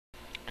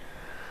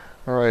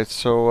Alright,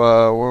 so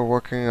we're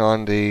working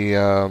on the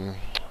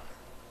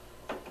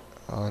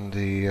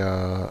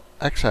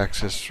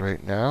x-axis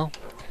right now.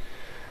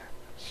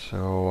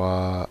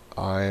 So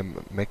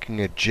I'm making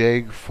a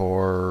jig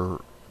for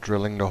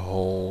drilling the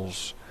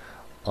holes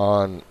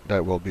on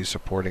that will be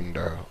supporting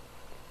the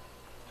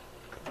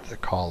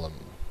column.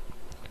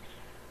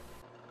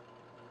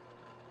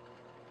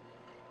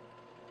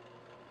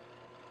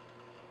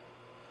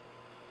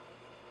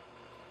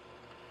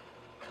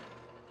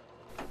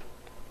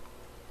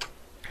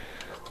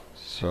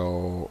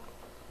 So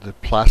the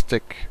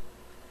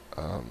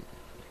um,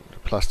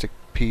 plastic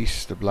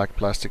piece, the black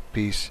plastic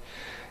piece,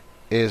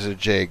 is a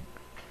jig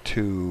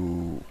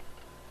to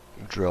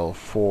drill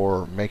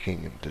for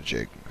making the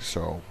jig.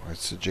 So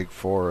it's a jig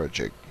for a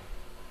jig.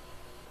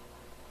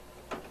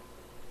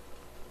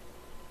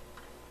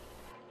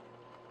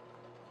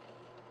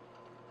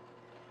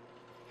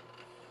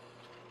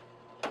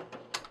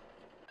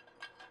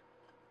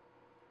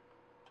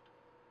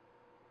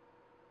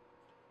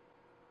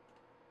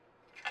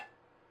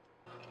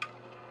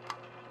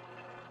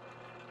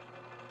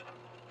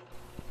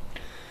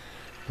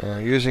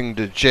 Using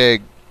the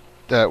jig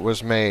that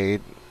was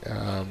made,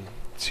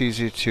 it's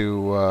easy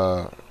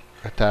to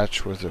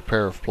attach with a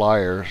pair of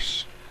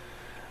pliers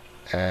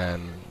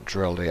and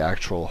drill the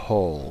actual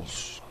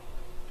holes.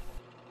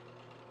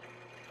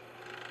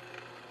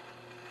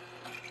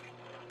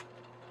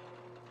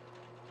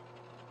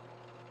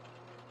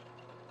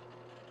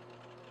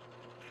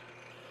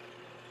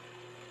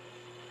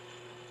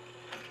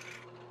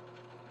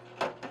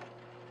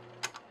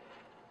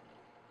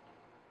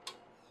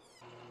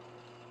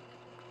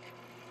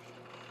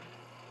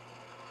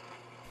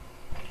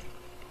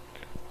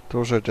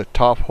 Those are the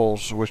top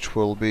holes which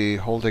will be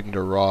holding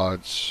the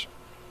rods.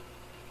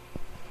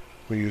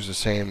 We use the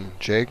same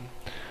jig,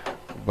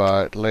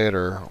 but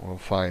later we'll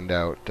find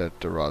out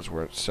that the rods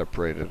weren't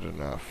separated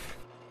enough.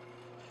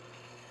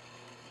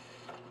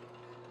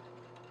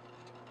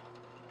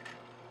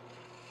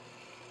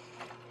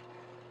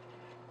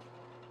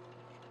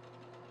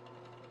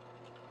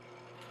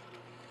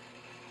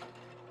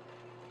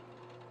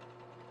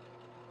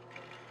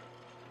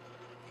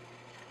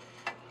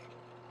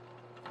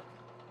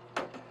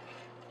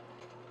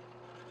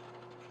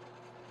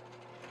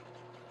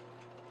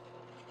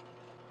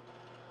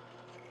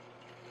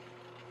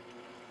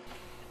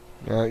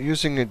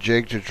 Using a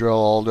jig to drill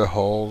all the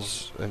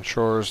holes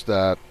ensures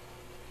that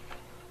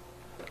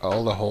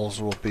all the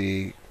holes will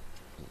be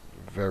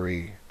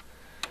very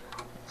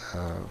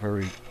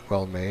very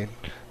well made.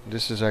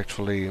 This is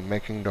actually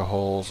making the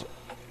holes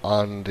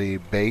on the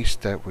base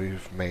that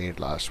we've made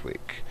last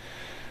week.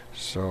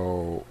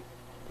 So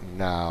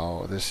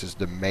now this is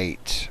the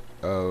mate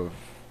of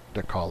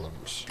the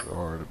columns,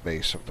 or the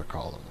base of the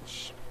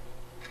columns.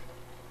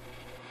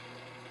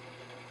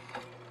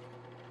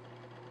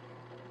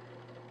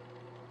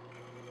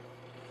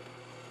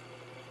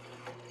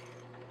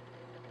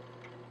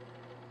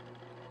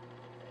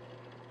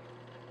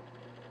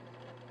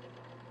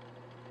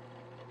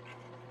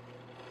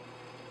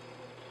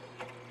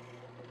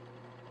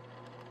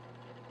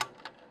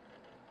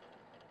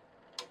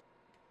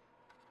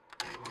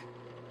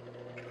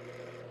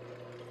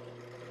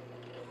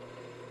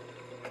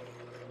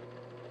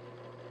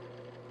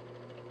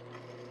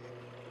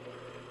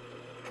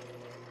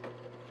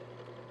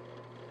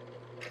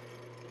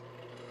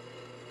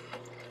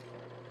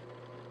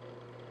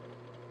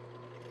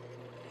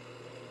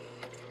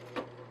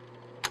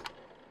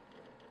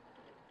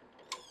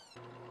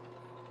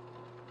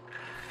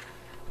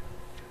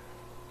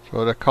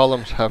 So the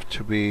columns have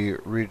to be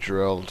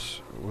re-drilled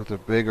with a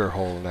bigger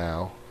hole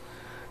now,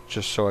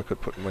 just so I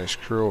could put my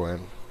screw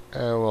in.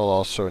 And we'll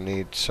also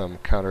need some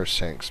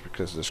countersinks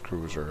because the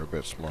screws are a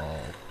bit small.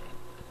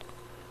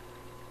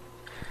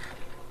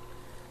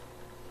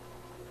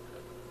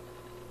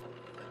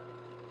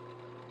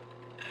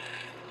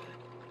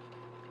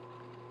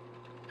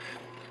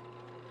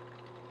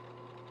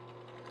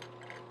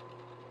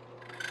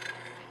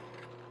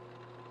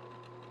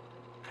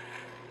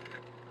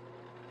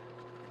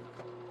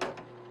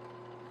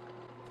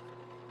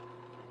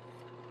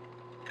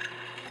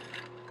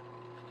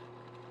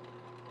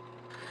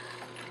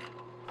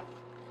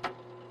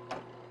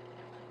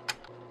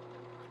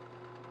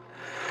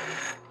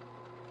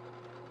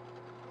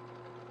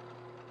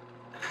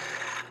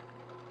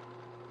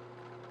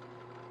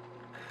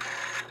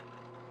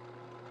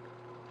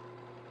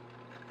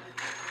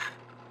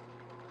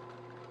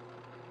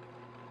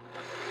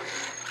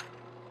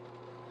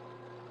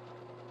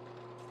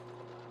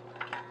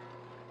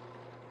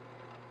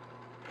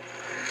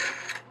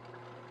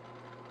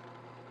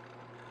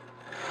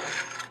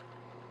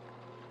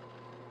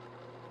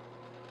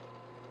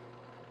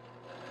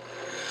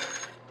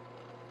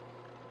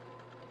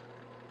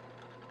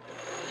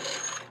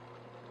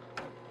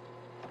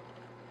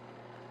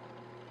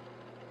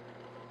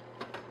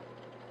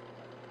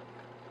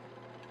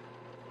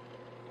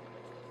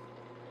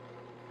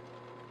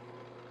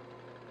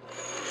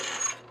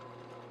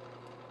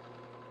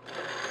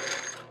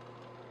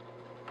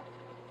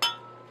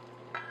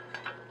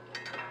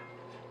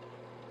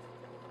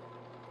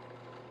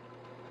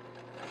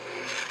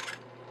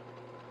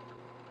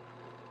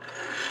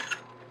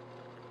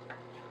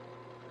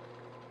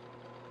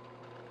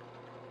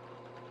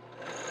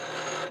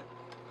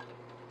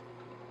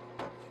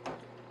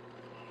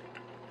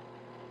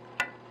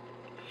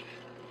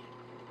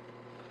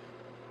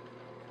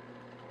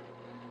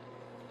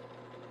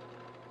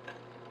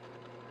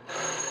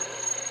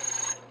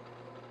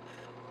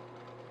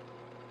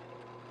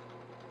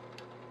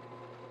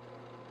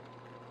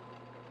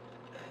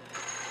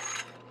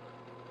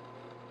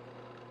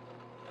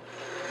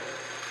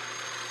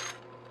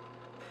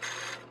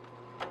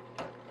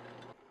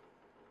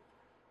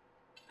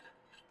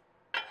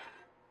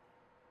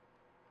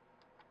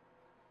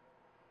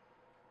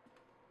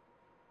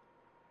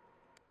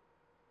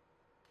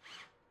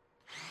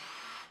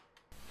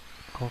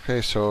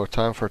 Okay, so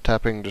time for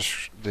tapping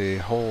the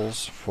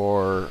holes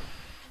for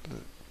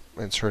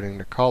inserting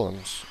the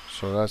columns.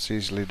 So that's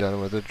easily done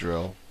with a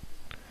drill.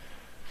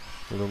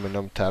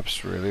 Aluminum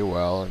taps really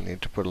well. I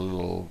need to put a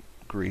little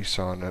grease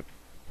on it.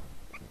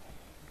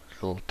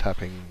 Little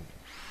tapping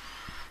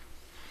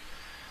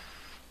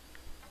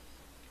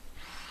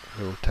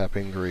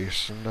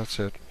grease, and that's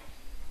it.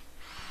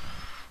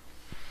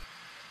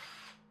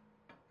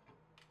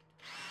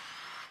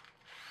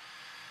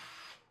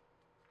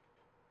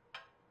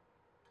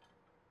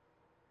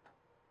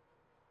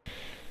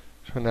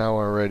 So now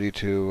we're ready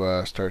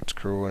to start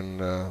screwing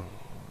the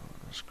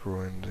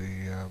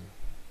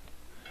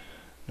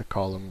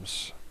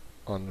columns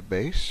on the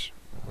base.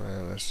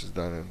 This is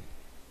done in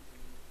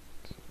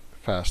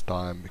fast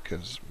time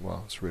because,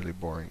 well, it's really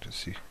boring to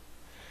see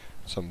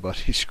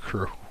somebody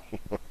screw.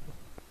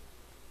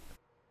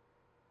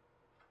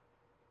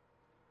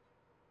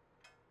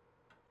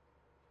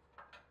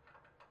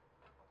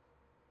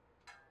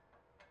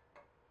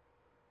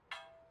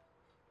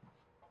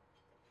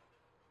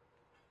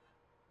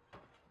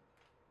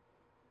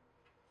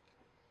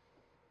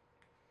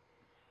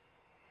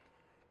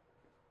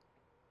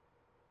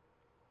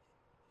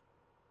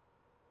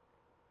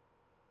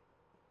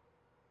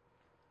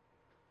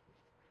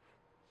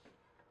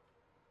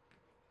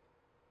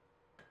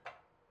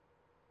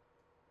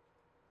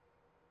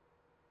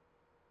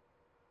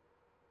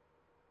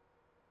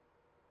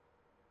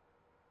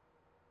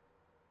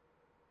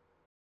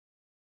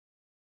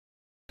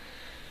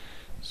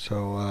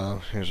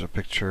 So here's a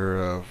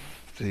picture of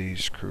the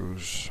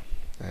screws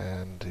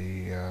and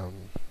the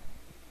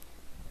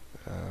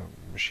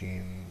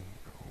machine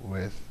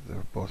with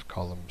both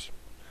columns.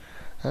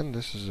 And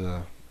this is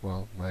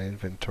my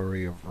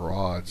inventory of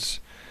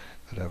rods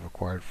that I've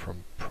acquired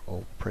from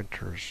old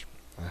printers.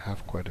 I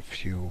have quite a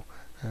few.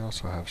 I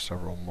also have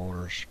several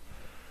motors.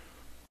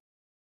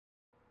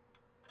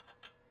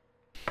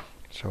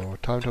 So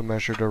time to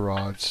measure the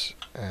rods,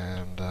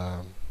 and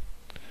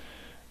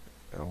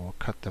we'll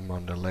cut them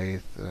on the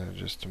lathe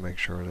just to make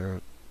sure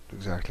they're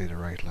exactly the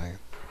right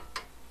length.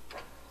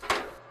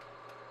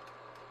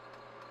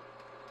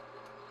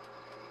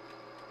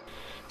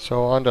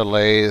 So on the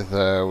lathe,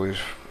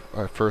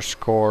 I first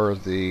score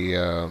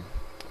the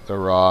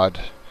rod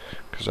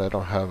because I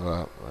don't have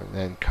an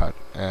end cut,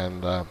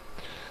 and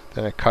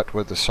then I cut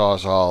with the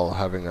Sawzall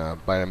having a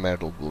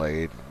bimetal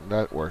blade.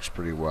 That works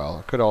pretty well.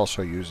 I could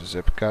also use a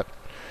zip cut.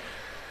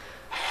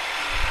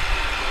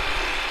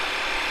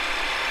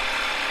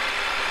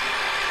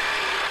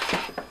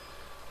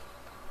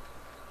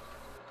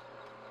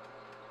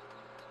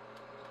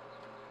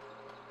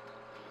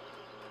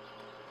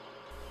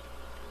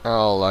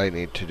 All I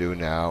need to do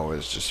now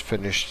is just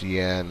finish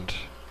the end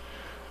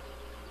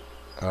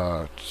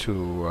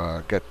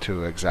to get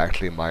to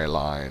exactly my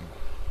line.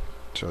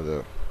 So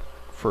the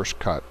first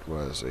cut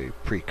was a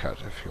pre-cut,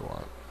 if you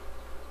want.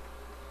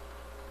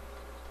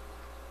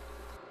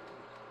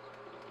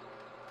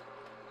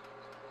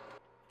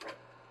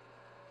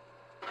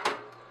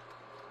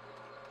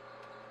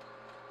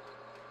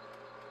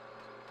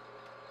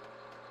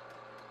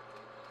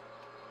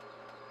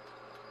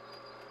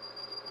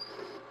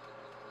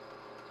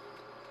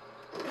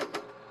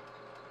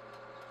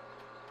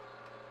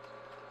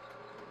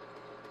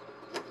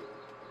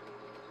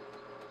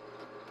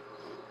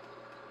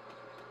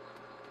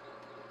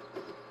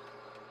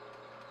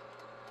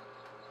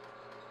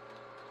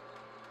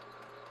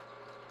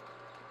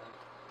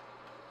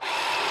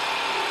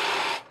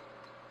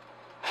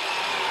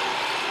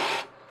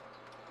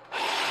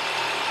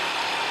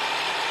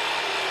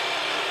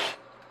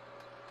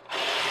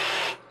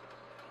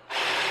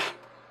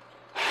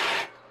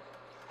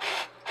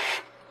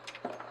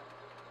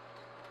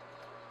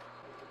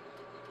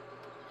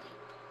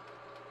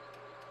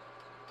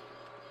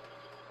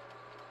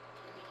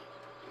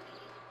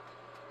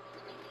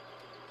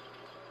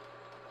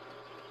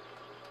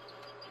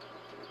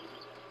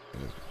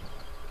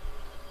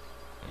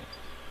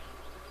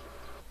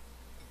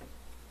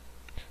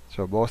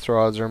 So both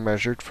rods are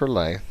measured for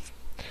length,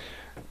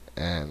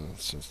 and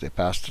since they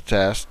passed the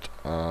test,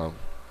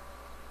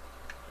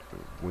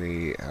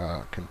 we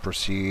can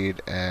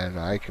proceed, and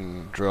I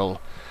can drill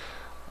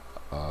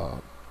a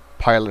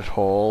pilot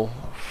hole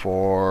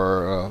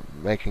for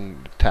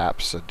making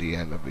taps at the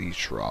end of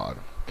each rod.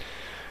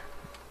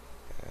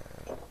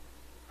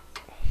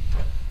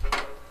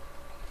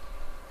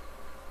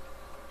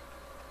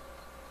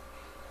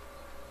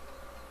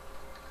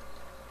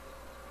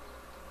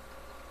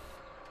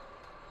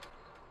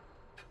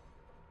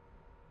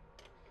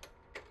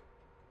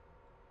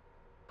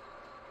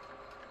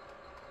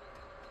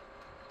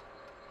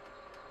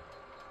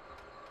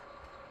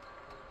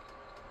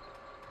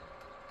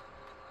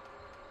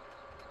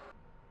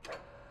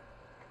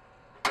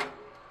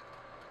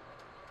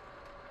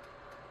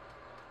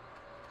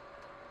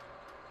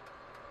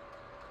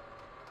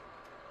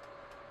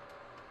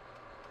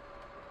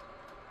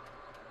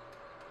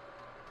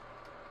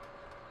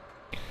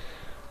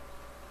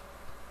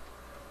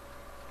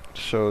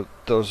 So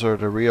those are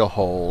the real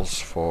holes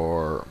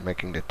for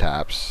making the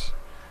taps,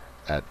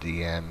 at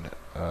the end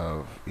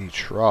of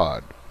each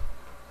rod,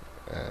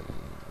 and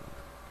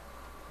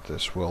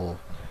this will,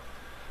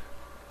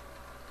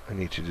 I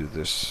need to do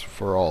this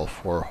for all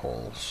 4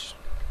 holes.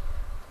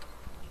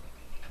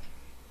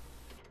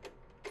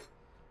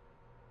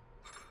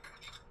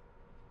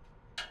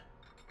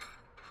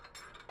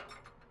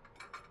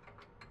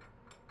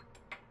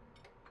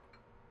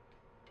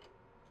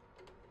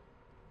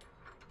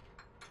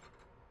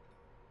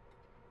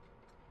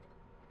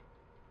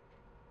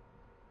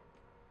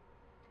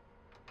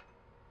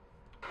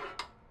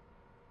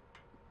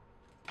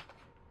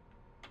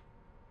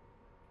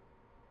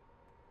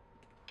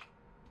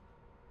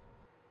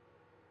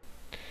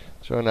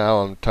 So now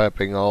I'm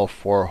typing all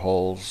 4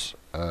 holes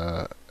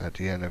at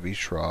the end of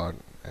each rod,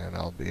 and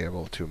I'll be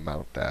able to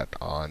mount that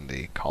on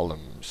the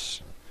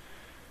columns.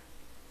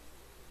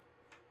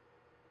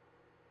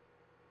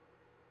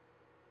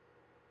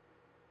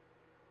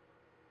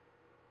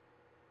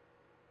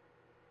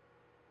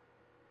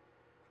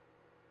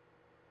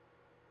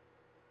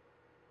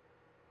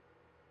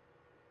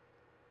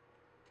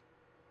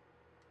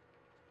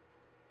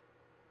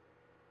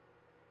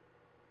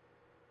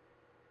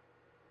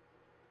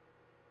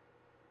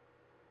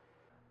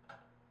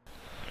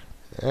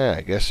 Yeah,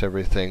 I guess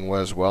everything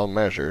was well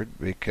measured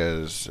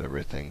because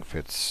everything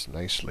fits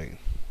nicely.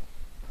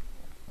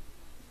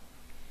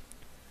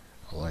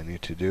 All I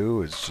need to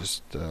do is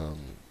just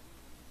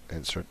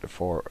insert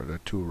the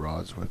 2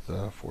 rods with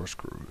 4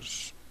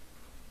 screws.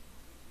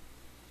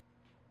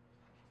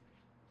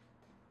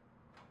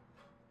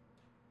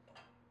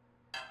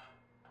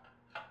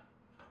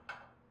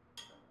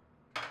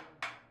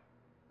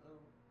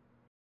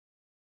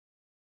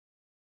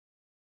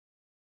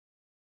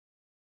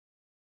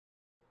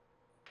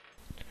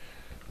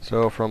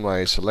 So from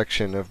my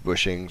selection of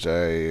bushings,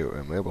 I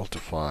am able to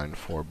find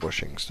 4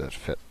 bushings that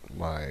fit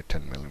my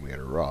 10mm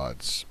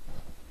rods.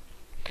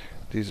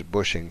 These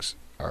bushings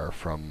are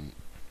from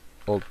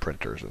old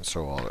printers, and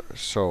so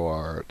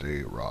are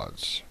the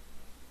rods.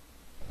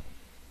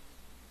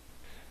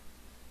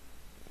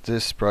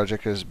 This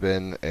project has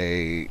been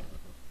a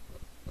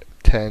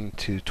 10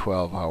 to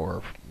 12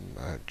 hour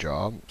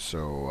job,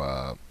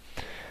 so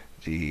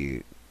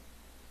the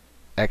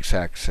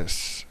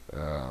x-axis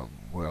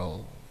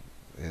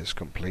is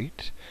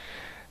complete.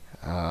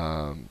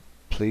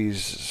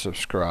 Please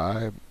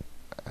subscribe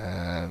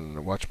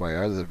and watch my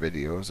other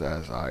videos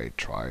as I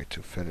try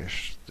to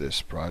finish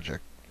this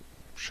project.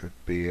 Should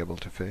be able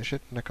to finish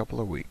it in a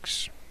couple of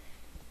weeks.